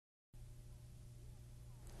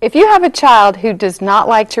If you have a child who does not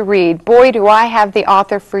like to read, boy, do I have the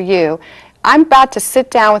author for you. I'm about to sit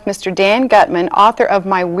down with Mr. Dan Gutman, author of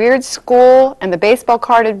My Weird School and the Baseball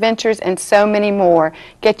Card Adventures and so many more.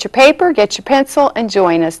 Get your paper, get your pencil, and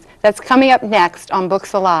join us. That's coming up next on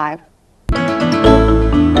Books Alive.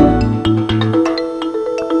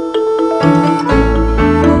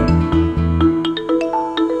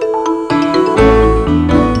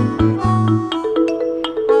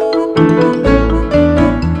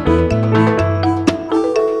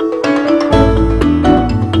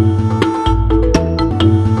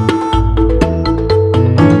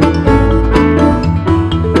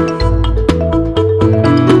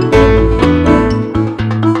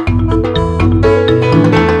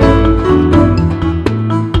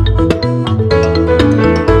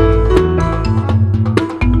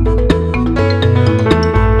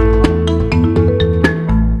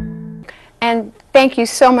 Thank you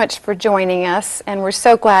so much for joining us, and we're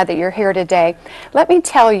so glad that you're here today. Let me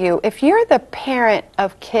tell you, if you're the parent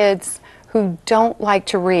of kids who don't like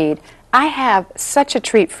to read, I have such a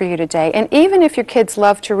treat for you today. And even if your kids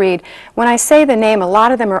love to read, when I say the name, a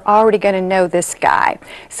lot of them are already going to know this guy.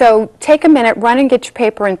 So take a minute, run and get your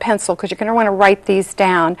paper and pencil, because you're going to want to write these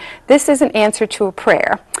down. This is an answer to a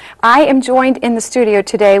prayer. I am joined in the studio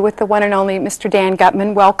today with the one and only Mr. Dan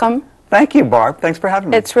Gutman. Welcome. Thank you, Barb. Thanks for having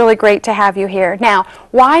me. It's really great to have you here. Now,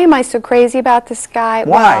 why am I so crazy about this guy?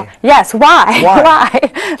 Why? Well, yes, why?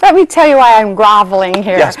 Why? Let me tell you why I'm groveling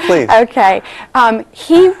here. Yes, please. Okay.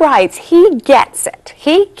 He writes, he gets it.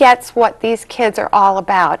 He gets what these kids are all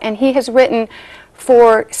about. And he has written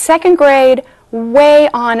for second grade way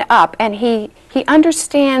on up. And he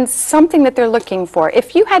understands something that they're looking for.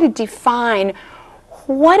 If you had to define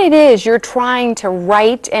what it is you're trying to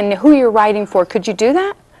write and who you're writing for, could you do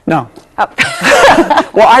that? No.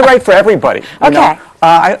 Oh. Well, I write for everybody. Okay.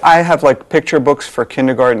 I have like picture books for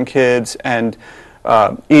kindergarten kids and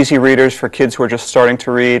easy readers for kids who are just starting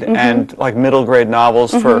to read, and like middle grade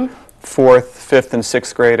novels for 4th, 5th, and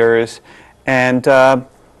 6th graders. And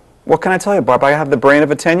what can I tell you, Barb? I have the brain of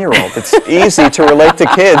a 10-year-old. It's easy to relate to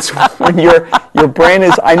kids when your brain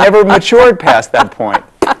is. I never matured past that point.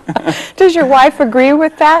 Does your wife agree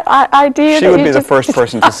with that idea? She would be the first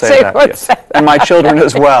person to say that, yes. And my children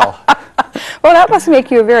as well. Well, that must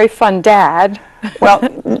make you a very fun dad. Well,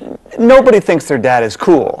 nobody thinks their dad is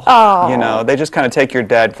cool. Oh. You know, they just kind of take your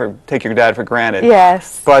dad for granted.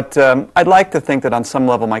 Yes. But I'd like to think that on some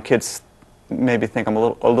level my kids maybe think I'm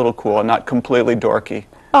a little cool and not completely dorky.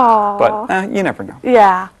 Oh. But you never know.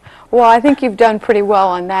 Yeah. Well, I think you've done pretty well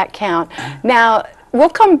on that count. Now, we'll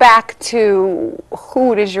come back to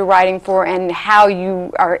who it is you're writing for and how you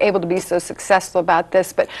are able to be so successful about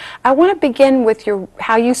this, but I want to begin with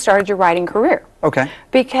how you started your writing career. Okay.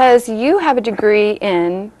 Because you have a degree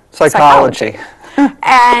in psychology.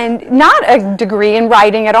 And not a degree in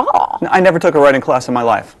writing at all. I never took a writing class in my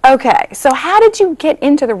life. Okay, so how did you get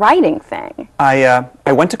into the writing thing? I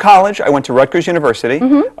went to college. I went to Rutgers University,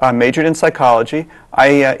 majored in psychology.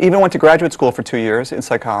 I even went to graduate school for 2 years in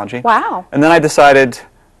psychology. Wow. And then I decided,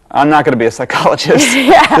 I'm not going to be a psychologist.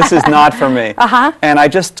 Yeah. This is not for me. And I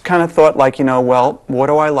just kind of thought, like, well, what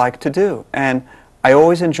do I like to do? And I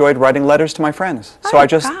always enjoyed writing letters to my friends. So I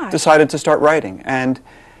just decided to start writing. And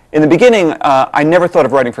in the beginning, I never thought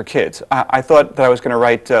of writing for kids. I thought that I was going to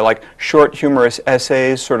write like short, humorous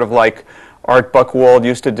essays, sort of like Art Buchwald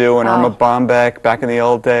used to do and Irma Bombeck back in the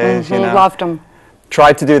old days. You know. Loved them.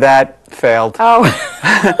 Tried to do that, failed. Oh.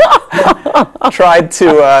 Tried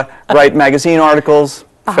to write magazine articles,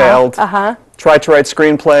 failed. Tried to write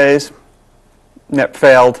screenplays,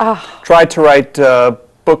 failed. Tried to write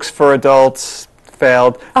books for adults,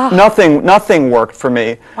 failed. Nothing worked for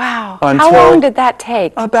me. Wow. How long did that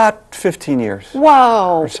take? About 15 years.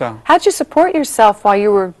 Whoa. Or so. How'd you support yourself while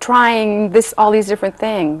you were trying all these different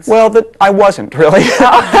things? Well, I wasn't really.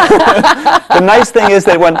 The nice thing is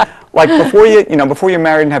that when, like, before you're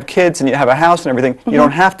married and have kids and you have a house and everything, you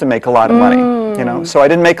don't have to make a lot of money. You know. So I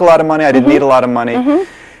didn't make a lot of money. I didn't need a lot of money.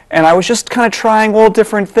 And I was just kind of trying all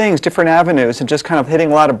different things, different avenues, and just kind of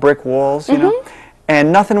hitting a lot of brick walls. You know.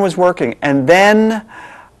 And nothing was working. And then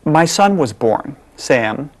my son was born,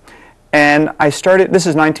 Sam, and I started, this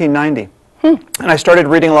is 1990, and I started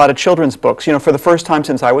reading a lot of children's books, you know, for the first time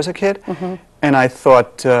since I was a kid. And I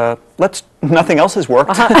thought, nothing else has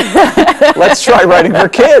worked. Let's try writing for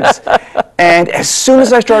kids. And as soon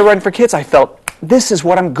as I started writing for kids, I felt, this is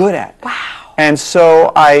what I'm good at. Wow. And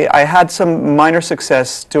so I had some minor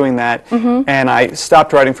success doing that, and I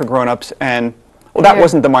stopped writing for grown-ups, and Well, that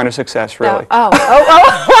wasn't the minor success, really. No.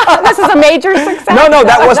 Oh. This is a major success? No,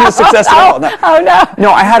 that wasn't a success at all. No. Oh, no.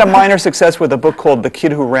 No, I had a minor success with a book called The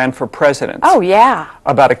Kid Who Ran for President. Oh, yeah.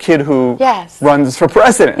 About a kid who Yes. runs for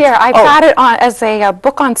president. Here, I've got it as a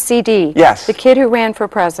book on CD. Yes. The Kid Who Ran for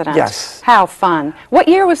President. Yes. How fun. What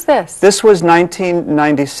year was this? This was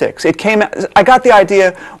 1996. I got the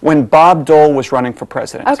idea when Bob Dole was running for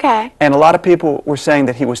president. Okay. And a lot of people were saying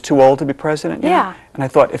that he was too old to be president. Yeah. And I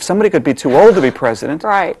thought, if somebody could be too old to be president,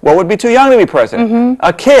 Right. what would be too young to be president?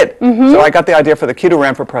 A kid. So I got the idea for The Kid Who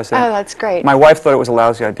Ran for President. Oh, that's great. My wife thought it was a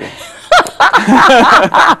lousy idea.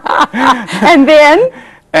 And then?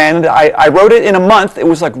 And I wrote it in a month. It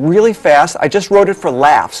was like really fast. I just wrote it for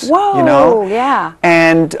laughs. Whoa, you know? yeah.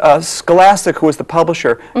 And Scholastic, who was the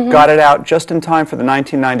publisher, got it out just in time for the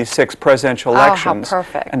 1996 presidential elections. Oh, how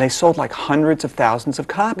perfect. And they sold like hundreds of thousands of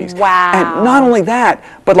copies. Wow. And not only that,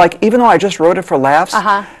 but like even though I just wrote it for laughs,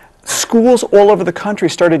 schools all over the country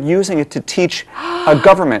started using it to teach a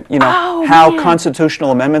government, you know, how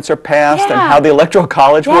constitutional amendments are passed and how the Electoral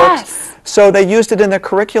College works. So they used it in their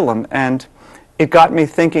curriculum, and it got me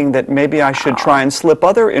thinking that maybe I should try and slip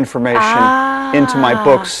other information into my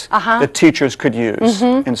books that teachers could use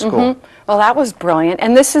in school. Well, that was brilliant.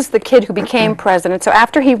 And this is the kid who became president. So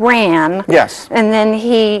after he ran, Yes. and then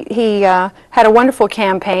he had a wonderful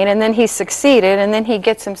campaign, and then he succeeded, and then he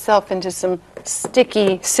gets himself into some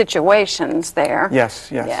sticky situations there.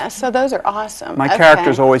 Yes, yes. Yeah, so those are awesome. My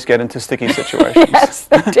characters always get into sticky situations. Yes,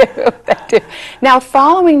 they do. They do. Now,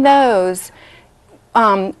 following those,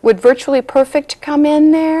 would Virtually Perfect come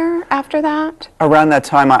in there after that? Around that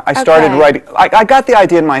time, I started writing. I got the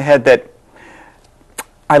idea in my head that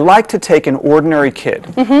I like to take an ordinary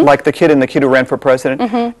kid, like the kid in The Kid Who Ran for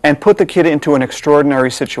President, and put the kid into an extraordinary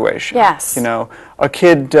situation. Yes. You know, a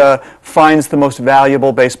kid finds the most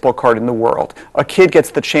valuable baseball card in the world. A kid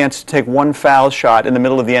gets the chance to take one foul shot in the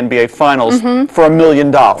middle of the NBA Finals for $1 million,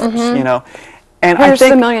 you know. And Here's I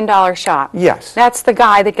think, the $1 million shot. Yes. That's the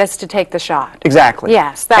guy that gets to take the shot. Exactly.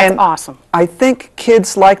 Yes, that's awesome. I think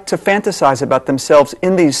kids like to fantasize about themselves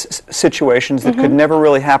in these situations that could never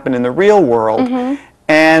really happen in the real world.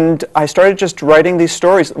 And I started just writing these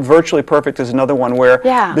stories. Virtually Perfect is another one where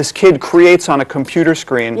this kid creates on a computer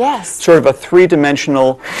screen sort of a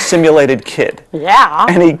three-dimensional simulated kid. Yeah.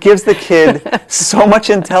 And he gives the kid so much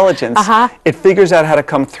intelligence, it figures out how to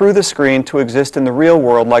come through the screen to exist in the real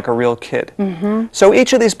world like a real kid. So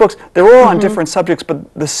each of these books, they're all on different subjects,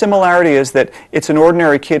 but the similarity is that it's an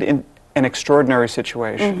ordinary kid in an extraordinary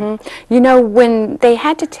situation. You know, when they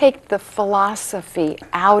had to take the philosophy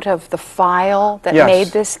out of the file that made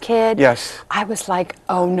this kid, I was like,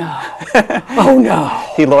 oh no, oh no.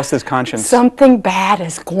 He lost his conscience. Something bad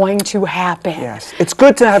is going to happen. Yes. It's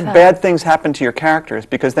good to have bad things happen to your characters,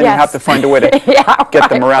 because then you have to find a way to get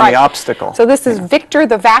them around the obstacle. So this is Victor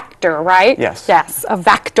the Vactor, right? Yes. Yes, a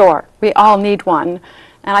Vactor. We all need one.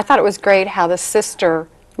 And I thought it was great how the sister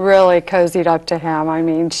really cozied up to him. I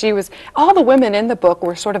mean, all the women in the book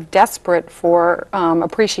were sort of desperate for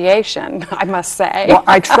appreciation, I must say. Well,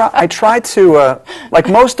 I try to, like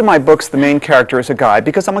most of my books, the main character is a guy,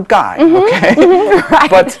 because I'm a guy, okay?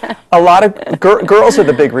 But a lot of girls are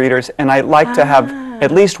the big readers, and I like to have at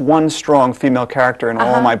least one strong female character in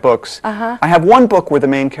all my books. I have one book where the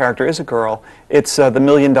main character is a girl. It's The $1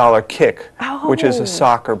 Million Kick, which is a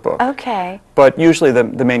soccer book. Okay. But usually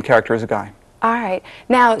the main character is a guy. All right.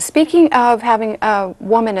 Now, speaking of having a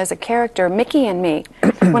woman as a character, Mickey and Me,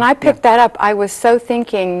 when I picked that up, I was so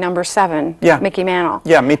thinking number 7, Mickey Mantle.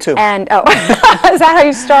 Yeah, me too. And, is that how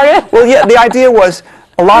you started? Well, yeah, the idea was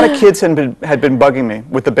a lot of kids had been bugging me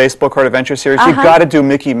with the Baseball Card Adventure series. You've got to do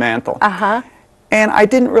Mickey Mantle. And I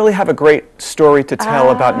didn't really have a great story to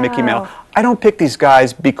tell about Mickey Mantle. I don't pick these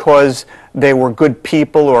guys because they were good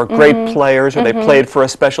people or great players or they played for a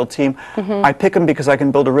special team. I pick them because I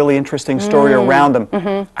can build a really interesting story around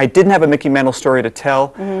them. I didn't have a Mickey Mantle story to tell,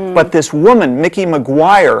 but this woman, Mickey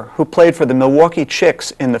McGuire, who played for the Milwaukee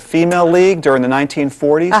Chicks in the female league during the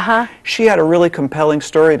 1940s, she had a really compelling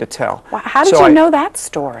story to tell. Wow. How did you know that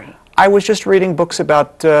story? I was just reading books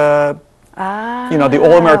about you know, the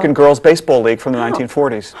All-American Girls Baseball League from the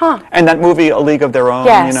 1940s. And that movie, A League of Their Own,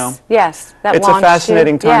 you know. Yes, that it's a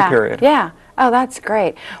fascinating time period. Yeah. Oh, that's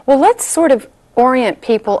great. Well, let's sort of orient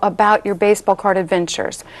people about your baseball card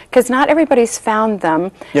adventures, because not everybody's found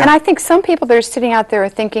them. And I think some people that are sitting out there are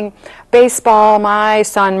thinking, baseball, my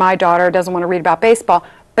son, my daughter doesn't want to read about baseball,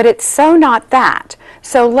 but it's so not that.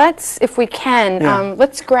 So let's, if we can,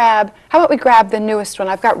 let's grab, how about we grab the newest one?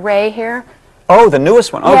 I've got Ray here. Oh, the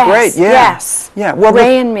newest one. Oh, great. Yeah. Yes. Yeah. Well,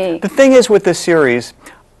 Ray and Me. The thing is with this series,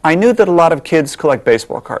 I knew that a lot of kids collect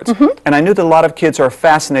baseball cards, and I knew that a lot of kids are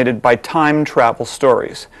fascinated by time travel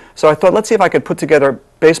stories. So I thought, let's see if I could put together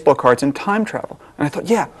baseball cards in time travel. And I thought,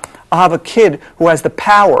 yeah, I'll have a kid who has the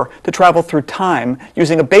power to travel through time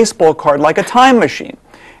using a baseball card like a time machine.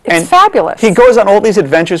 It's fabulous. He goes on all these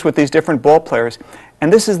adventures with these different ball players,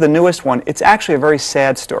 and this is the newest one. It's actually a very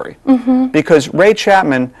sad story, because Ray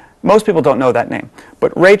Chapman, most people don't know that name,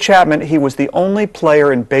 but Ray Chapman, he was the only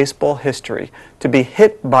player in baseball history to be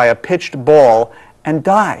hit by a pitched ball and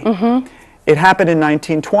die. It happened in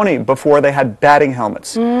 1920 before they had batting helmets.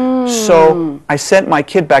 So I sent my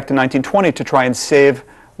kid back to 1920 to try and save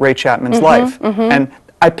Ray Chapman's life. And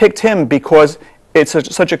I picked him because it's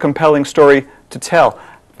such a compelling story to tell.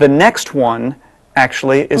 The next one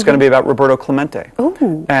actually is going to be about Roberto Clemente.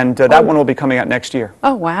 Ooh. And that one will be coming out next year.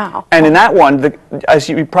 Oh, wow. And in that one, as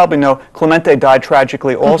you probably know, Clemente died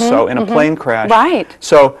tragically also in a plane crash. Right.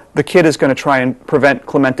 So the kid is going to try and prevent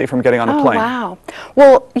Clemente from getting on the plane. Oh, wow.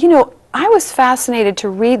 Well, you know, I was fascinated to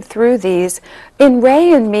read through these. In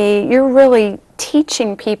Ray and Me, you're really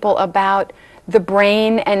teaching people about the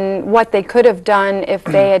brain and what they could have done if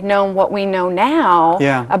they had known what we know now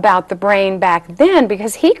about the brain back then,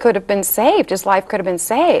 because he could have been saved. His life could have been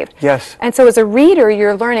saved. Yes. And so as a reader,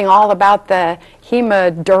 you're learning all about the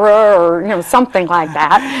hemadura, or, you know, something like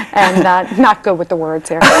that. And not good with the words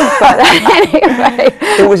here. But anyway.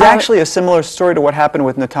 It was actually a similar story to what happened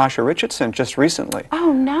with Natasha Richardson just recently.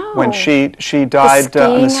 Oh, no. When she died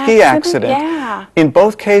on a ski accident. Yeah. In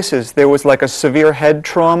both cases, there was like a severe head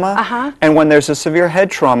trauma. And when there's a severe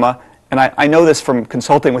head trauma, and I know this from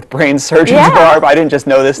consulting with brain surgeons, Barb, I didn't just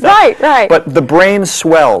know this stuff. Right, right. But the brain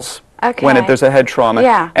swells when there's a head trauma.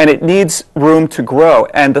 Yeah. And it needs room to grow,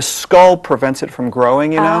 and the skull prevents it from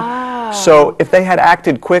growing, you know? Oh. So if they had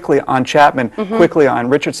acted quickly on Chapman, quickly on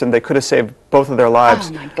Richardson, they could have saved both of their lives.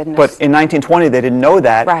 Oh, my goodness. But in 1920, they didn't know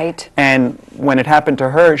that. Right. And when it happened to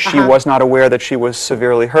her, she was not aware that she was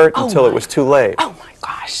severely hurt until it was too late. Oh, my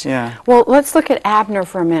gosh. Yeah. Well, let's look at Abner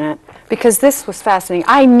for a minute, because this was fascinating.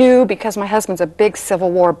 I knew, because my husband's a big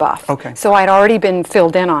Civil War buff. Okay. So I'd already been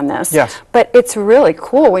filled in on this. Yes. But it's really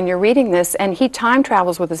cool when you're reading this, and he time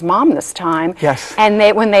travels with his mom this time. Yes. And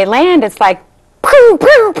when they land, it's like, poo,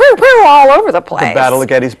 poo, poo, poo, all over the place. The Battle of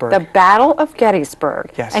Gettysburg. The Battle of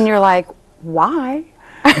Gettysburg. Yes. And you're like, why?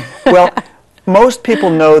 Well, most people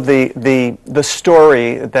know the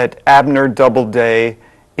story that Abner Doubleday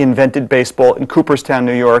invented baseball in Cooperstown,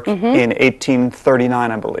 New York in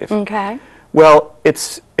 1839, I believe. Okay. Well,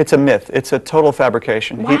 it's a myth. It's a total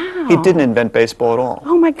fabrication. Wow. He didn't invent baseball at all.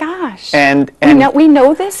 Oh my gosh. And we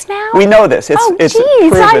know this now? we know this. It's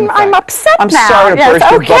geez, proven I'm fact. upset I'm now. sorry to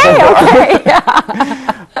burst your bubble. Okay.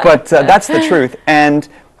 Yeah. But that's the truth. And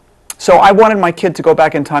so I wanted my kid to go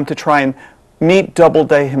back in time to try and meet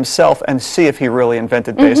Doubleday himself and see if he really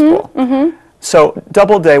invented baseball. So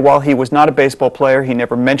Doubleday, while he was not a baseball player, he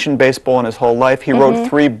never mentioned baseball in his whole life. He wrote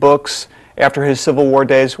 3 books after his Civil War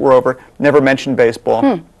days were over, never mentioned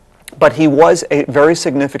baseball. But he was a very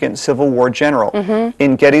significant Civil War general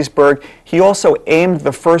in Gettysburg. He also aimed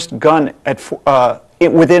the first gun at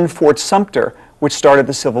within Fort Sumter, which started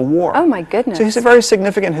the Civil War. Oh, my goodness. So he's a very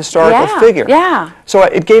significant historical figure. Yeah. So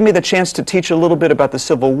it gave me the chance to teach a little bit about the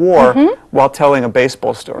Civil War while telling a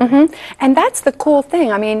baseball story. And that's the cool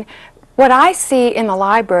thing. I mean, what I see in the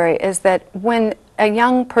library is that when a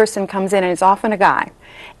young person comes in, and it's often a guy,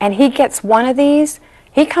 and he gets one of these,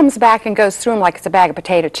 he comes back and goes through them like it's a bag of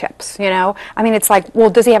potato chips, you know? I mean, it's like, well,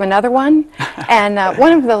 does he have another one? And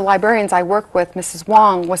one of the librarians I work with, Mrs.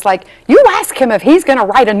 Wong, was like, you ask him if he's going to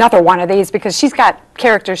write another one of these, because she's got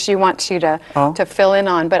characters she wants you to fill in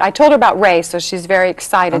on. But I told her about Ray, so she's very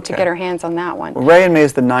excited to get her hands on that one. Ray and Me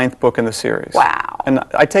is the 9th book in the series. Wow. And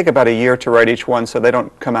I take about a year to write each one, so they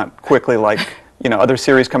don't come out quickly like, you know, other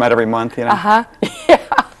series come out every month, you know? Yeah.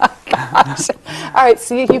 Gosh. All right,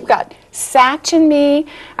 so you've got Satch and Me.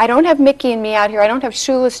 I don't have Mickey and Me out here. I don't have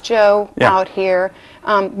Shoeless Joe out here.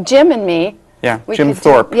 Jim and Me. Yeah, Jim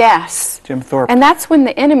Thorpe. Yes. Jim Thorpe. And that's when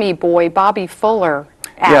the enemy boy, Bobby Fuller,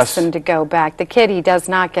 asks him to go back. The kid he does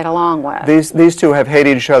not get along with. These two have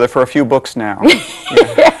hated each other for a few books now.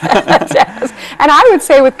 Yes. And I would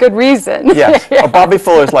say with good reason. Yes. Oh, Bobby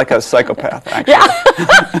Fuller is like a psychopath, actually. Yeah.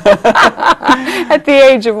 At the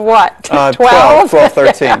age of what? 12? 12,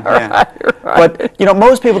 13. Right. But, you know,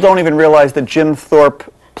 most people don't even realize that Jim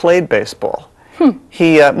Thorpe played baseball.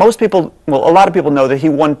 Most people, well, a lot of people know that he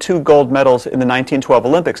won 2 gold medals in the 1912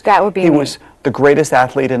 Olympics. That would be He was the greatest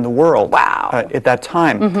athlete in the world Wow. At that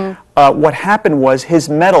time. What happened was his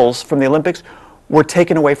medals from the Olympics were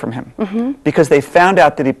taken away from him because they found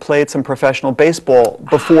out that he played some professional baseball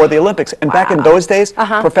before the Olympics. And back in those days,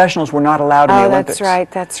 professionals were not allowed in the Olympics. That's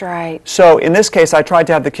right, that's right. So in this case, I tried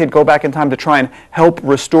to have the kid go back in time to try and help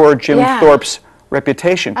restore Jim Thorpe's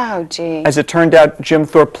reputation. Oh, gee. As it turned out, Jim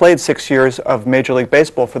Thorpe played 6 years of Major League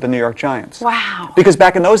Baseball for the New York Giants. Wow. Because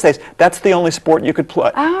back in those days, that's the only sport you could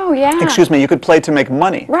play. Oh, yeah. Excuse me, you could play to make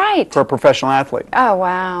money. Right. For a professional athlete. Oh,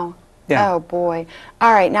 wow. Yeah. Oh, boy.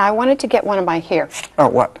 All right, now I wanted to get one of my here. Oh,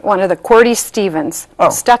 what? One of the Cordy Stevens,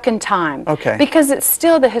 Stuck in Time. Okay. Because it's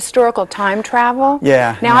still the historical time travel.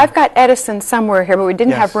 Yeah. Now, I've got Edison somewhere here, but we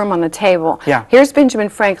didn't have room on the table. Yeah. Here's Benjamin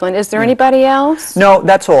Franklin. Is there anybody else? No,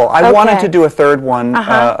 that's all. I wanted to do a third one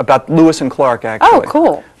about Lewis and Clark, actually. Oh,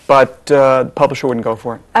 cool. But the publisher wouldn't go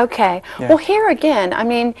for it. Okay. Well, here again, I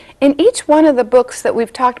mean, in each one of the books that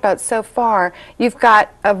we've talked about so far, you've got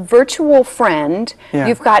a virtual friend,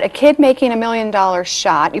 you've got a kid making $1 million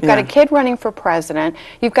shot, you've got a kid running for president,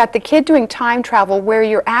 you've got the kid doing time travel where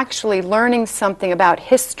you're actually learning something about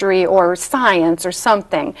history or science or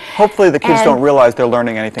something. Hopefully the kids don't realize they're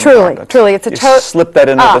learning anything. Truly, it's a total... slip that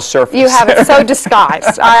into the surface. You have it so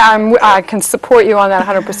disguised. I can support you on that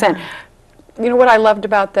 100%. You know what I loved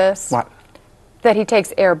about this? What? That he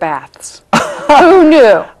takes air baths. Who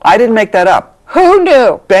knew? I didn't make that up. Who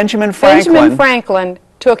knew? Benjamin Franklin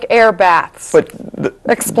took air baths. But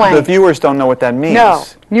explain. The viewers don't know what that means. No,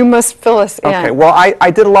 you must fill us in. Okay, well,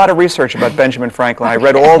 I did a lot of research about Benjamin Franklin. I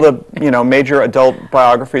read all the major adult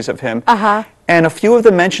biographies of him. And a few of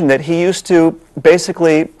them mentioned that he used to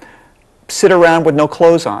basically sit around with no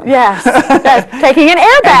clothes on. Yes, taking an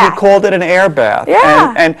air bath. And he called it an air bath.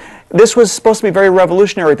 Yeah. And this was supposed to be very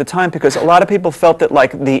revolutionary at the time because a lot of people felt that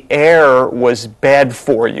like the air was bad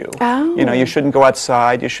for you. Oh. You know, you shouldn't go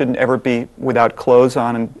outside, you shouldn't ever be without clothes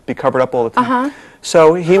on and be covered up all the time.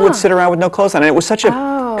 So he would sit around with no clothes on, and it was such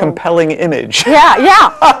a compelling image. Yeah,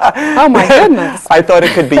 yeah. Oh my goodness. I thought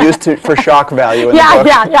it could be used for shock value in the book.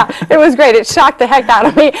 Yeah. It was great. It shocked the heck out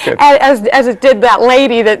of me, as it did that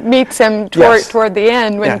lady that meets him toward the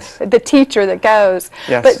end, when the teacher that goes.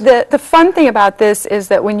 But the fun thing about this is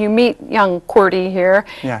that when you meet young Cordy here,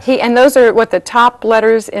 and those are what the top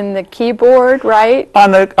letters in the keyboard, right?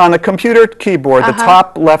 On the computer keyboard, the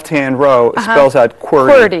top left-hand row spells out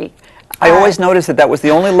QWERTY. I always noticed that was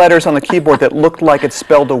the only letters on the keyboard that looked like it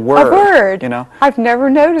spelled a word. A word. You know? I've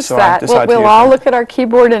never noticed that. We'll all look at our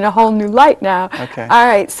keyboard in a whole new light now. Okay. All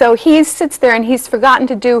right. So he sits there and he's forgotten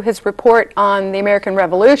to do his report on the American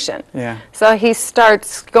Revolution. Yeah. So he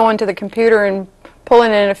starts going to the computer and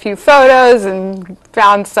pulling in a few photos and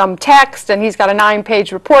found some text, and he's got a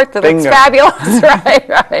 9-page report that looks fabulous.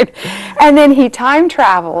 Right. And then he time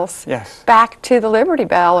travels back to the Liberty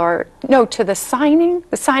Bell, or no, to the signing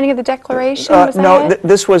of the Declaration.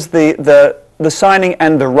 This was the signing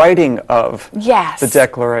and the writing of the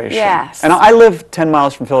Declaration. Yes. And I live 10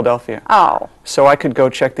 miles from Philadelphia. Oh. So I could go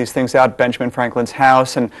check these things out, Benjamin Franklin's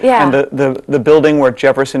house, and the building where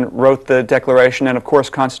Jefferson wrote the Declaration, and of course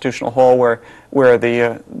Constitutional Hall where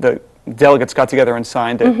the delegates got together and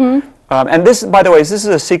signed it. And this, by the way, this is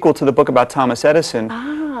a sequel to the book about Thomas Edison,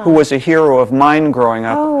 who was a hero of mine growing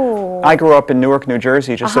up. I grew up in Newark, New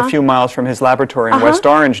Jersey, just a few miles from his laboratory in West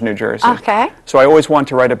Orange, New Jersey. Okay. So I always wanted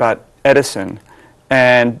to write about Edison,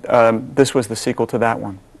 and this was the sequel to that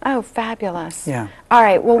one. Oh, fabulous. Yeah. All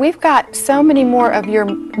right, well, we've got so many more of your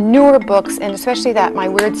newer books, and especially that My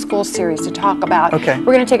Weird School series to talk about. Okay.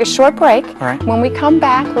 We're going to take a short break. All right. When we come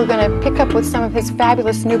back, we're going to pick up with some of his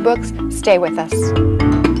fabulous new books. Stay with us.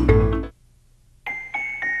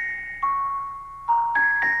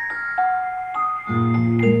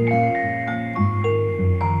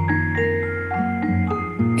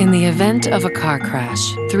 In the event of a car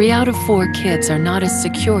crash, 3 out of 4 kids are not as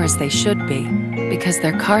secure as they should be because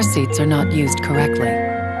their car seats are not used correctly.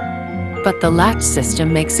 But the latch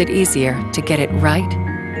system makes it easier to get it right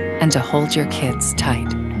and to hold your kids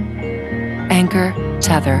tight. Anchor,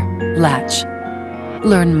 tether, latch.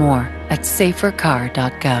 Learn more at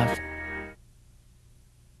safercar.gov.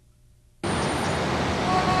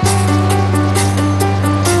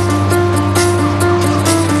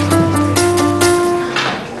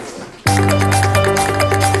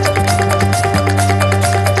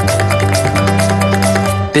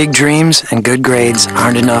 Big dreams and good grades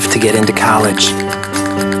aren't enough to get into college.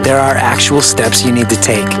 There are actual steps you need to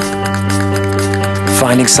take.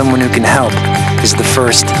 Finding someone who can help is the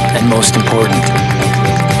first and most important.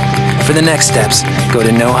 For the next steps, go to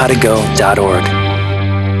knowhowtogo.org.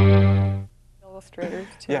 Illustrators,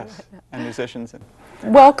 too. Yes, and musicians.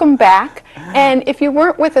 Welcome back. And if you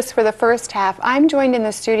weren't with us for the first half, I'm joined in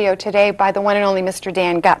the studio today by the one and only Mr.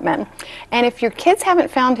 Dan Gutman. And if your kids haven't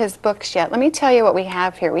found his books yet, let me tell you what we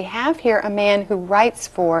have here. We have here a man who writes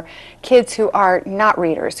for kids who are not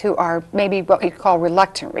readers, who are maybe what we call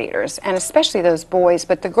reluctant readers, and especially those boys,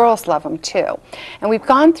 but the girls love them too. And we've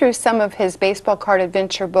gone through some of his baseball card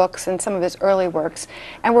adventure books and some of his early works,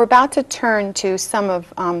 and we're about to turn to some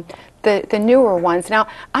of the newer ones. Now,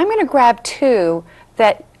 I'm going to grab two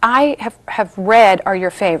that I have read are your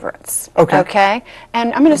favorites. Okay. Okay?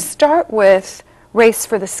 And I'm going to start with Race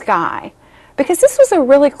for the Sky, because this was a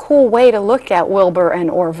really cool way to look at Wilbur and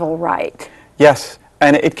Orville Wright. Yes,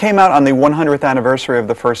 and it came out on the 100th anniversary of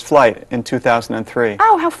the first flight in 2003.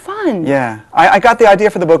 Oh, how fun. Yeah. I got the idea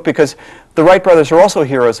for the book because the Wright brothers are also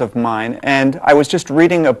heroes of mine, and I was just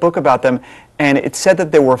reading a book about them, and it said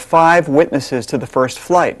that there were 5 witnesses to the first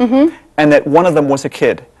flight, and that one of them was a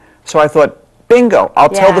kid. So I thought, bingo, I'll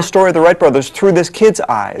tell the story of the Wright brothers through this kid's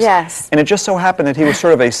eyes. Yes. And it just so happened that he was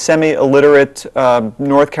sort of a semi-illiterate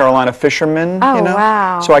North Carolina fisherman, Oh, you know?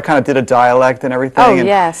 wow. So I kind of did a dialect and everything. Oh, and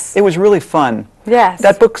yes. It was really fun. Yes.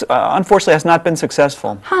 That book, unfortunately, has not been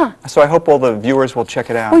successful. Huh. So I hope all the viewers will check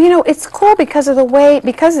it out. Well, you know, it's cool because of the way,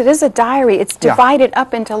 because it is a diary, it's divided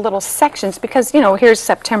up into little sections because, you know, here's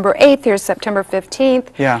September 8th, here's September 15th.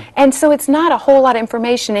 Yeah. And so it's not a whole lot of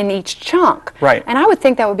information in each chunk. Right. And I would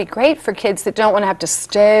think that would be great for kids that don't want to have to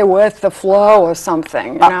stay with the flow or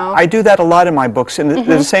something, you know? I do that a lot in my books. And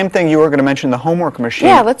the same thing you were going to mention, the homework machine.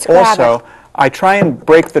 Yeah, let's grab also, it. I try and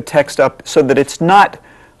break the text up so that it's not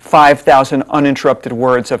 5,000 uninterrupted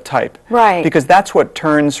words of type. Right. Because that's what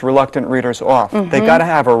turns reluctant readers off. They got to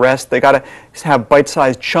have a rest. They got to have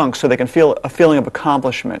bite-sized chunks so they can feel a feeling of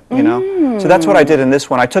accomplishment, you know? So that's what I did in this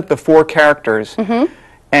one. I took the 4 characters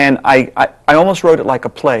and I almost wrote it like a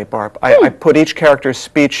play, Barb. I put each character's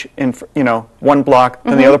speech in, you know, one block,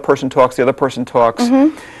 then the other person talks, the other person talks.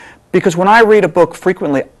 Because when I read a book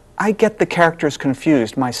frequently, I get the characters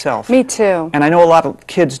confused myself. Me too. And I know a lot of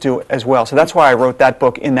kids do as well. So that's why I wrote that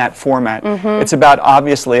book in that format. It's about,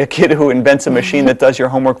 obviously, a kid who invents a machine that does your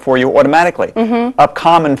homework for you automatically. A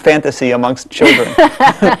common fantasy amongst children.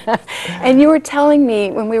 And you were telling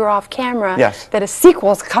me when we were off camera that a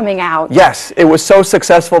sequel's coming out. Yes, it was so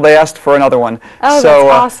successful they asked for another one. Oh, so,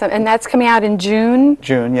 that's awesome. And that's coming out in June?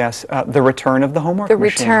 June, yes. The Return of the Homework The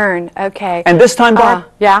Machine. Return, okay. And this time, Barb,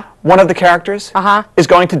 one of the characters is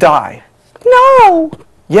going to die. No.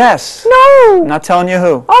 Yes. No. I'm not telling you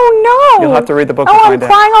who. Oh, no. You'll have to read the book to find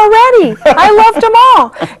out. out. I'm crying already. I loved them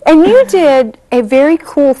all. And you did a very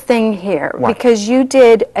cool thing here because you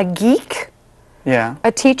did a geek,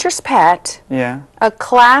 a teacher's pet, a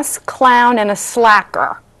class clown, and a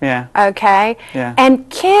slacker. Yeah. Okay? Yeah. And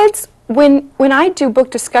kids, when I do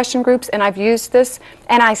book discussion groups, and I've used this,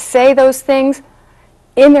 and I say those things,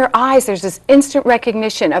 in their eyes, there's this instant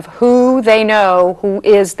recognition of who they know who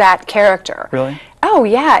is that character. Really? Oh,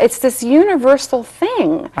 yeah. It's this universal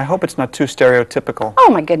thing. I hope it's not too stereotypical.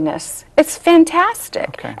 Oh, my goodness. It's fantastic.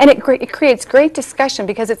 Okay. And it creates great discussion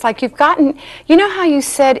because it's like you've gotten, you know how you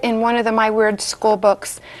said in one of My Weird School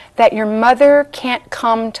books that your mother can't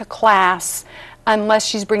come to class unless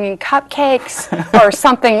she's bringing cupcakes or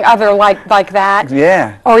something other like that.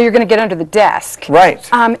 Yeah. Or you're going to get under the desk. Right.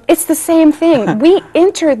 It's the same thing. We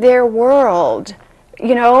enter their world,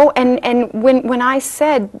 you know, and when I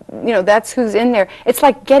said, you know, that's who's in there, it's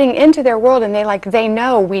like getting into their world and they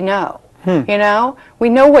know we know. You know? We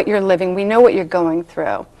know what you're living. We know what you're going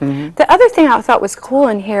through. The other thing I thought was cool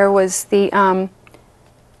in here was the,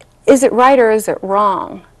 is it right or is it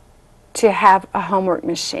wrong to have a homework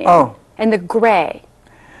machine? Oh. And the gray.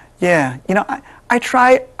 Yeah, you know, I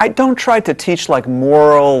don't try to teach like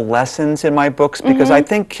moral lessons in my books because I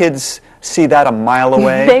think kids see that a mile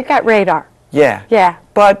away. They've got radar. Yeah. Yeah.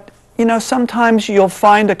 But, you know, sometimes you'll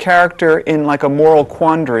find a character in like a moral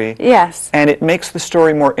quandary. Yes. And it makes the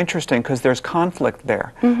story more interesting because there's conflict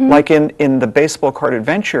there. Like in the baseball card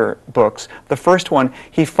adventure books, the first one,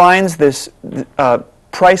 he finds this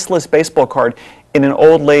priceless baseball card in an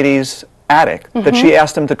old lady's attic that she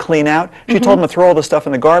asked him to clean out. She told him to throw all the stuff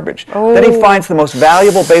in the garbage. Then he finds the most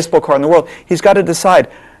valuable baseball card in the world. He's got to decide,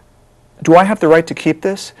 do I have the right to keep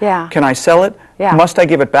this? Yeah. Can I sell it? Yeah. Must I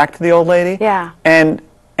give it back to the old lady? Yeah. And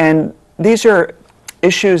these are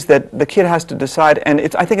issues that the kid has to decide, and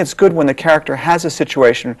I think it's good when the character has a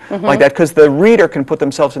situation like that, because the reader can put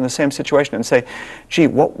themselves in the same situation and say, gee,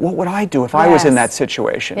 what would I do if I was in that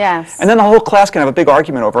situation? Yes. And then the whole class can have a big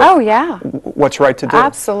argument over what's right to do.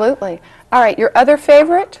 Absolutely. All right, your other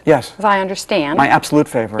favorite? Yes. As I understand. My absolute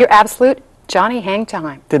favorite. Your absolute? Johnny Hang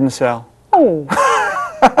Time. Didn't sell. Oh.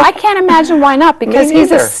 I can't imagine why not, because Me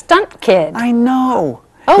he's a neither. stunt kid. I know.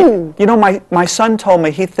 Oh. You know, my son told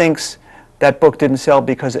me he thinks that book didn't sell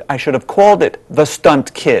because I should have called it The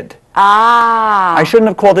Stunt Kid. Ah. I shouldn't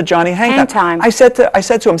have called it Johnny Hang Hang Time. Time. I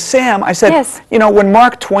said to him, Sam, I said, Yes. you know, when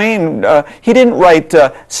Mark Twain, he didn't write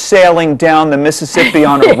Sailing Down the Mississippi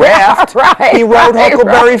on a Raft. Right, He wrote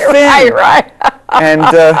Huckleberry Finn. Right. And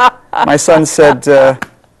my son said,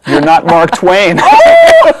 you're not Mark Twain.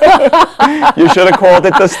 You should have called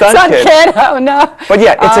it The Stunt Kid. Oh, no. But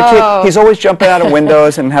yeah, it's a kid. He's always jumping out of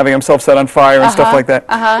windows and having himself set on fire and stuff like that.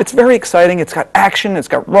 It's very exciting. It's got action. It's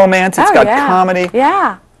got romance. It's got comedy.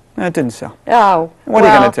 Yeah. It didn't sell. Oh. What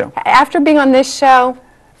are you going to do? After being on this show,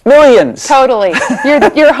 Millions. totally.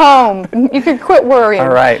 You're home. You can quit worrying. All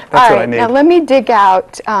right. That's what I need. Now let me dig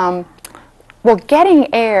out, well,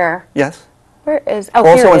 Getting Air. Yes. Where is, oh,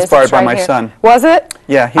 Also here it is. inspired It's by right my here. son. Was it?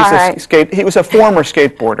 Yeah, he was a former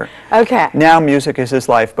skateboarder. Okay. Now music is his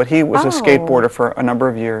life, but he was a Oh. skateboarder for a number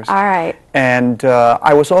of years. All right. And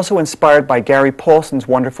I was also inspired by Gary Paulson's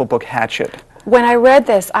wonderful book, Hatchet. When I read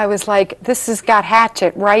this, I was like, this has got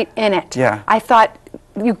Hatchet right in it. Yeah. I thought,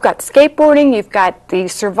 you've got skateboarding, you've got the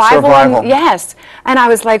survival. Survival. Yes. And I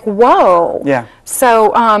was like, whoa. Yeah.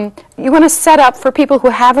 So you want to set up for people who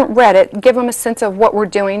haven't read it, give them a sense of what we're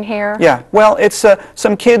doing here? Yeah, well, it's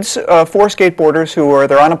some kids, 4 skateboarders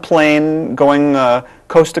they're on a plane going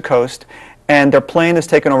coast to coast, and their plane is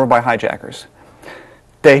taken over by hijackers.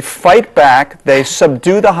 They fight back, they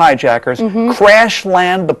subdue the hijackers, crash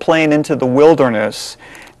land the plane into the wilderness,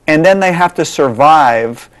 and then they have to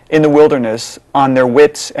survive in the wilderness on their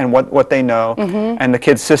wits and what they know, and the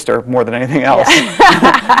kid's sister more than anything else.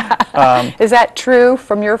 Is that true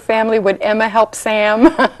from your family? Would Emma help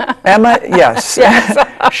Sam? Emma, yes.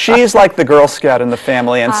 She's like the Girl Scout in the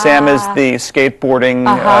family, and Sam is the skateboarding,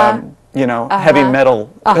 heavy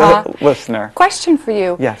metal listener. Question for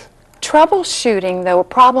you. Yes. Troubleshooting, though,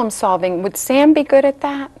 problem solving, would Sam be good at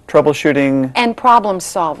that? Troubleshooting. And problem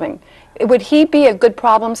solving. Would he be a good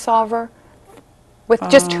problem solver with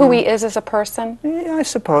just who he is as a person? Yeah, I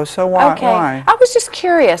suppose so. Why? Okay. Why? I was just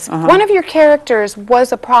curious. One of your characters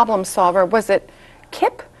was a problem solver. Was it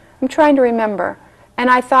Kip? I'm trying to remember. And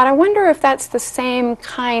I thought, I wonder if that's the same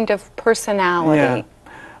kind of personality.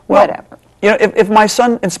 Yeah. Well, Whatever. You know, if my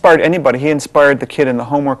son inspired anybody, he inspired the kid in the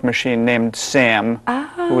homework machine named Sam,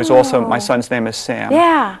 who is also, my son's name is Sam.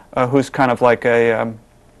 Yeah. Who's kind of like a,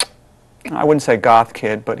 I wouldn't say goth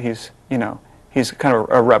kid, but he's kind of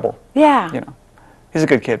a rebel. Yeah. He's a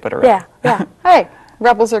good kid, but a rebel. Yeah, yeah. Hey,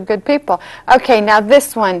 rebels are good people. Okay, now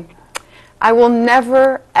this one. I will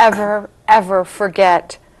never, ever, ever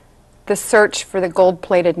forget the search for the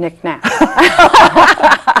gold-plated knick-knack.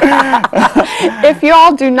 If you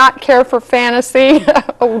all do not care for fantasy,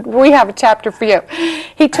 we have a chapter for you.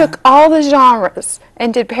 He took all the genres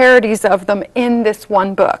and did parodies of them in this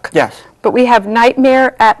one book. Yes. But we have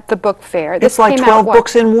Nightmare at the Book Fair. It's like 12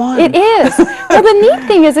 books in one. It is. Well, the neat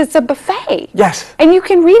thing is it's a buffet. Yes. And you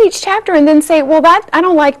can read each chapter and then say, well, I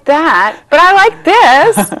don't like that, but I like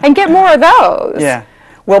this, and get more of those. Yeah.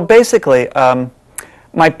 Well, basically,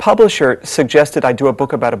 my publisher suggested I do a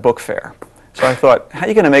book about a book fair. So I thought, how are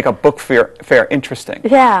you going to make a book fair interesting?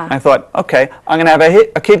 Yeah. I thought, okay, I'm going to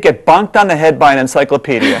have a kid get bonked on the head by an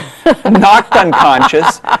encyclopedia, knocked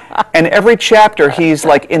unconscious, and every chapter he's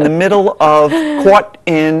like in the middle of, caught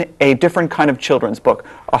in a different kind of children's book.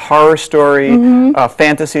 A horror story, a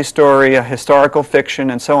fantasy story, a historical fiction,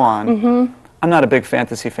 and so on. I'm not a big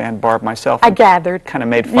fantasy fan, Barb, myself. I gathered. Kind of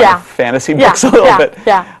made fun of fantasy books a little bit.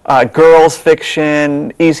 Yeah. Girls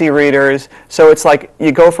fiction, easy readers. So it's like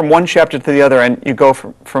you go from one chapter to the other, and you go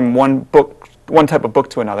from one type of book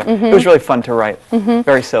to another. It was really fun to write.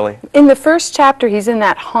 Very silly. In the first chapter, he's in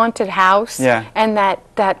that haunted house, Yeah. and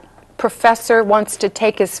that professor wants to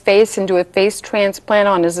take his face and do a face transplant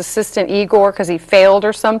on his assistant Igor because he failed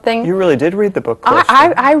or something. You really did read the book closely.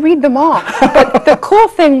 I read them all. But the cool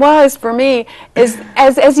thing was, for me, is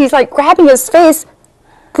as he's like grabbing his face,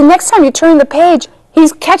 the next time you turn the page,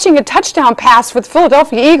 he's catching a touchdown pass for the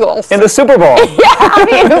Philadelphia Eagles. In the Super Bowl. Yeah, I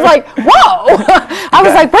mean, it was like, whoa. I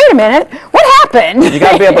was like, wait a minute, what happened? You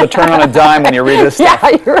got to be able to turn on a dime when you read this stuff. Yeah,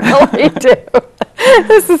 you really do.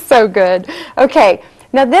 This is so good. Okay,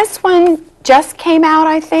 now this one just came out,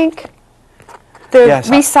 I think. Yes.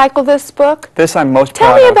 Recycle This book. This I'm most Tell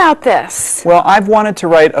proud me of. about this. Well, I've wanted to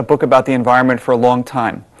write a book about the environment for a long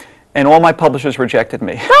time, and all my publishers rejected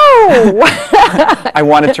me. Oh! I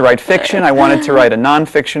wanted to write fiction. I wanted to write a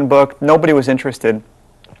nonfiction book. Nobody was interested.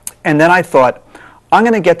 And then I thought, I'm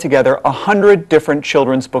going to get together 100 different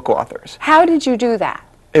children's book authors. How did you do that?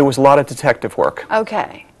 It was a lot of detective work.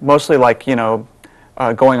 Okay. Mostly like,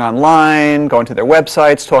 going online, going to their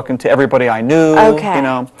websites, talking to everybody I knew, Okay. you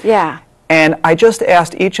know. Yeah. And I just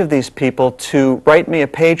asked each of these people to write me a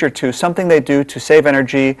page or two, something they do to save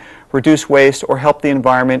energy, reduce waste, or help the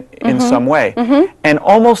environment in some way. And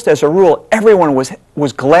almost as a rule, everyone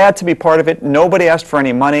was glad to be part of it. Nobody asked for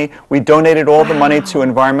any money. We donated all the money to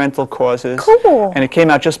environmental causes. Cool. And it came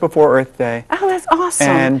out just before Earth Day. Oh, that's awesome.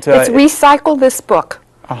 And, it's Recycle This Book.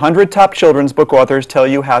 100 top children's book authors tell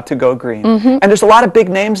you how to go green. And there's a lot of big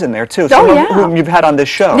names in there, too. Some of whom you've had on this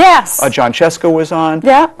show. Yes. John Cheska was on.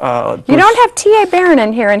 Yeah. You Bruce- don't have T.A. Barron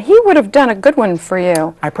in here, and he would have done a good one for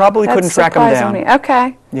you. I probably couldn't track him down. Me.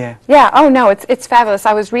 Okay. Yeah. Yeah. Oh, no, it's fabulous.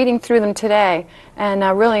 I was reading through them today, and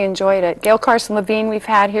I really enjoyed it. Gail Carson Levine we've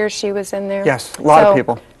had here. She was in there. Yes, a lot of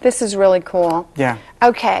people. This is really cool. Yeah.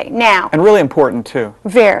 Okay, now. And really important, too.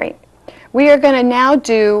 Very. We are going to now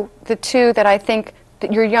do the two that I think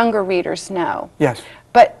that your younger readers know. Yes.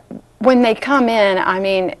 But when they come in, I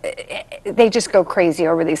mean, they just go crazy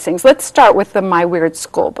over these things. Let's start with the My Weird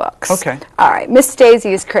School books. Okay. All right, Miss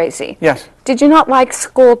Daisy is Crazy. Yes. Did you not like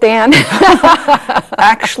school, Dan?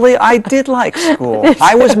 Actually, I did like school.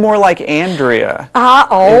 I was more like Andrea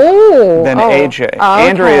than AJ. Okay.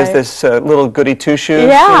 Andrea is this little goody two-shoes,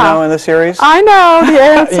 Yeah. you know, in the series. I know the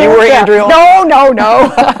answer. You were Yeah. Andrea?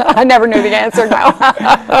 No. I never knew the answer, no.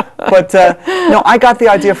 But no, I got the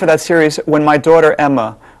idea for that series when my daughter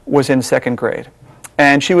Emma was in 2nd grade.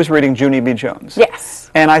 And she was reading Junie B. Jones. Yes.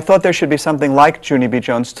 And I thought there should be something like Junie B.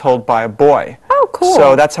 Jones told by a boy. Oh, cool.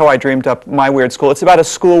 So that's how I dreamed up My Weird School. It's about a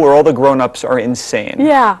school where all the grown-ups are insane.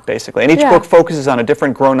 Yeah. Basically. And each Yeah. book focuses on a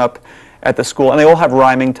different grown-up at the school, and they all have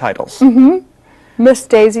rhyming titles. Miss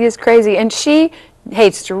Daisy is Crazy, and she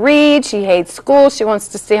hates to read, she hates school, she wants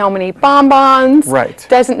to see how many bonbons. Right.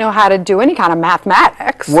 Doesn't know how to do any kind of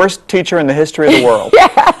mathematics. Worst teacher in the history of the world.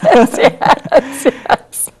 Yes.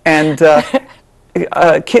 And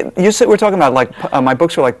you said we're talking about like my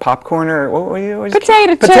books are like popcorn or what were you?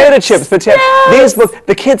 Potato chips. Potato chips. Yes. These books,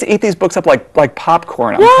 the kids eat these books up like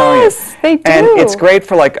popcorn. I'm telling you. Yes, they do. And it's great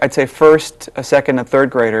for like I'd say 1st, 2nd, and 3rd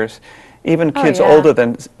graders. Even kids yeah. older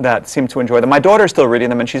than that seem to enjoy them. My daughter's still reading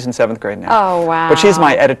them, and she's in 7th grade now. Oh, wow. But she's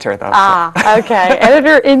my editor, though. Okay.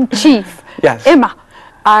 Editor-in-chief. Yes. Emma.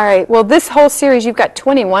 All right. Well, this whole series, you've got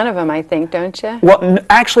 21 of them, I think, don't you? Well,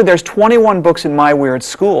 actually, there's 21 books in My Weird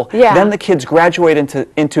School. Yeah. Then the kids graduate into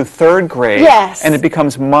 3rd grade. Yes. And it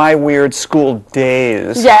becomes My Weird School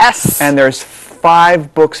Days. Yes. And there's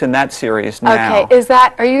 5 books in that series now. Okay.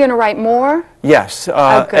 Are you going to write more? Yes, good.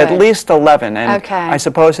 at least 11. And Okay. I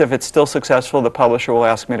suppose if it's still successful, the publisher will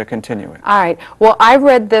ask me to continue it. All right. Well, I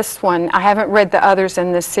read this one. I haven't read the others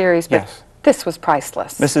in this series, but Yes. this was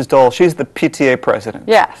priceless. Mrs. Dole, she's the PTA president.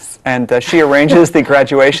 Yes. And she arranges the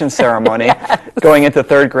graduation ceremony going into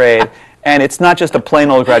 3rd grade. And it's not just a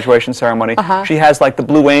plain old graduation ceremony. She has like the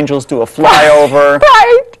Blue Angels do a flyover.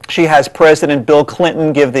 Right. She has President Bill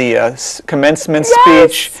Clinton give the commencement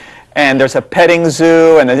Yes. speech. And there's a petting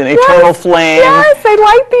zoo and an eternal flame. Yes, they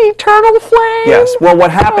like the eternal flame. Yes. Well,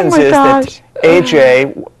 what happens my is gosh. that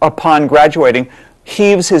AJ, upon graduating,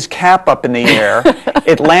 heaves his cap up in the air.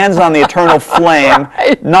 It lands on the eternal flame,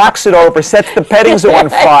 Right. knocks it over, sets the petting zoo on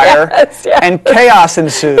fire, Yes, yes. and chaos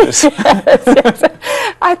ensues. Yes.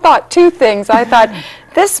 I thought 2 things. I thought,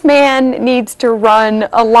 this man needs to run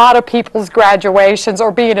a lot of people's graduations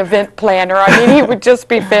or be an event planner. I mean, he would just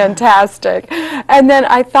be fantastic. And then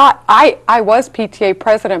I thought, I was PTA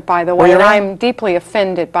president, by the way, you and really? I'm deeply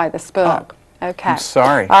offended by this book. Okay. I'm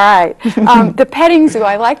sorry. All right. The petting zoo,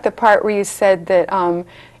 I like the part where you said that,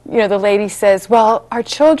 you know, the lady says, well, our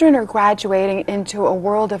children are graduating into a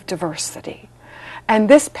world of diversity. And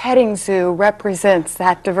this petting zoo represents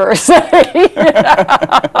that diversity.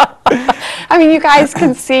 I mean, you guys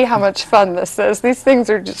can see how much fun this is. These things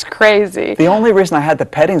are just crazy. The only reason I had the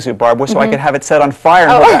petting zoo, Barb, was so I could have it set on fire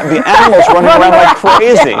and have the animals running around like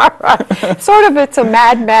crazy. Yeah, right. Sort of it's a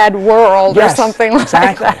mad world or Yes, something like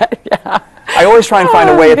exactly. that. Yeah. I always try and find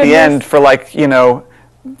a Oh, way at the goodness. end for, like, you know,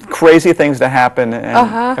 crazy things to happen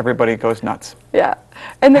and everybody goes nuts. Yeah.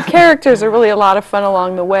 And the characters are really a lot of fun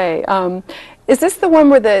along the way. Is this the one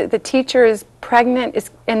where the teacher is pregnant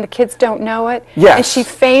and the kids don't know it? Yes. And she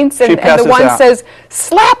faints and, She the passes one out. says,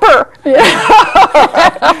 slap her!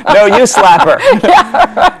 Yeah. No, you slap her.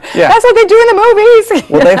 Yeah. That's what they do in the movies.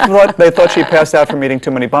 Well, they thought she passed out from eating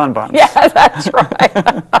too many bonbons. Yeah, that's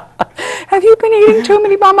right. Have you been eating too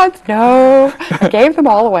many bonbons? No, I gave them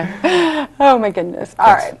all away. Oh my goodness.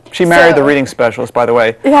 All right. She married the So- reading specialist, by the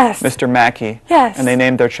way. Yes. Mr. Mackey. Yes. And they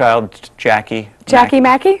named their child Jackie. Jackie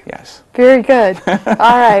Mackey? Yes. Very good.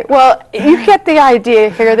 All right. Well, you get the idea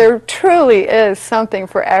here. There truly is something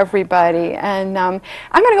for everybody. And I'm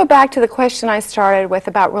going to go back to the question I started with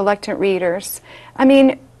about reluctant readers. I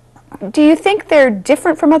mean, do you think they're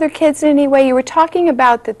different from other kids in any way? You were talking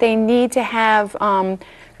about that they need to have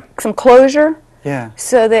some closure. Yeah.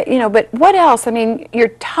 So that, you know, but what else? I mean, your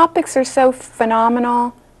topics are so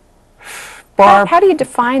phenomenal. Barb, How do you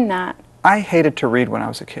define that? I hated to read when I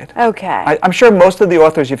was a kid. Okay. I'm sure most of the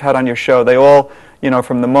authors you've had on your show, they all, you know,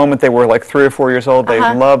 from the moment they were like 3 or 4 years old, they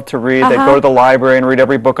loved to read. They'd go to the library and read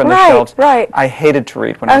every book on the shelves. Right. I hated to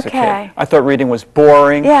read when I was a Okay. kid. I thought reading was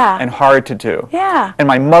boring Yeah. and hard to do. Yeah. And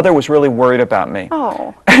my mother was really worried about me.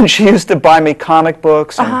 Oh. And she used to buy me comic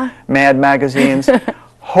books and Mad magazines,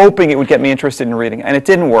 hoping it would get me interested in reading. And it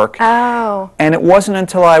didn't work. Oh. And it wasn't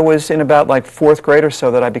until I was in about like 4th grade or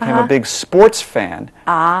so that I became a big sports fan.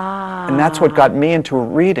 Ah. And that's what got me into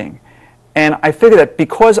reading. And I figured that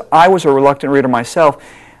because I was a reluctant reader myself,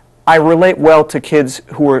 I relate well to kids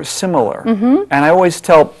who are similar. And I always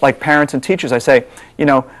tell like parents and teachers, I say, you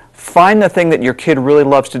know, find the thing that your kid really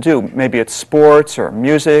loves to do. Maybe it's sports or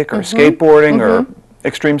music or skateboarding or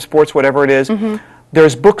extreme sports, whatever it is.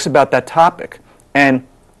 There's books about that topic. And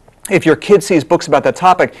if your kid sees books about that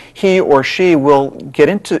topic, he or she will get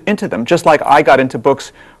into them, just like I got into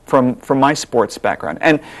books from my sports background.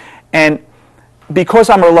 And because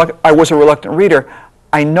I was a reluctant reader,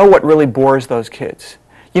 I know what really bores those kids.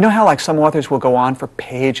 You know how like some authors will go on for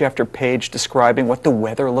page after page describing what the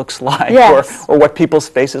weather looks like Yes. or what people's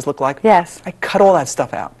faces look like? Yes. I cut all that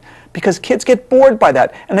stuff out because kids get bored by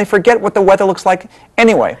that and they forget what the weather looks like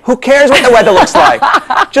anyway. Who cares what the weather looks like?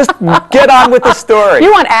 Just get on with the story.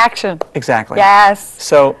 You want action. Exactly. Yes.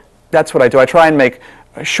 So that's what I do. I try and make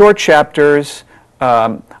short chapters.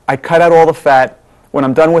 I cut out all the fat. When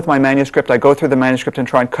I'm done with my manuscript, I go through the manuscript and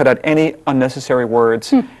try and cut out any unnecessary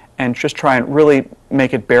words and just try and really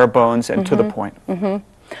make it bare bones and to the point.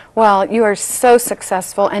 Well, you are so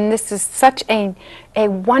successful, and this is such a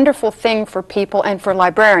wonderful thing for people and for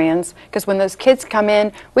librarians, because when those kids come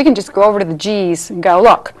in, we can just go over to the G's and go,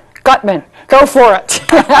 look, Gutman, go for it.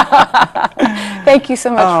 Thank you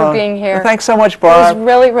so much for being here. Thanks so much, It Barb. was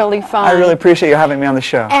really, really fun. I really appreciate you having me on the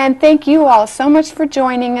show. And thank you all so much for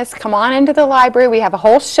joining us. Come on into the library. We have a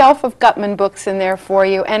whole shelf of Gutman books in there for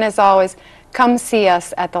you. And as always, come see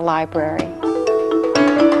us at the library.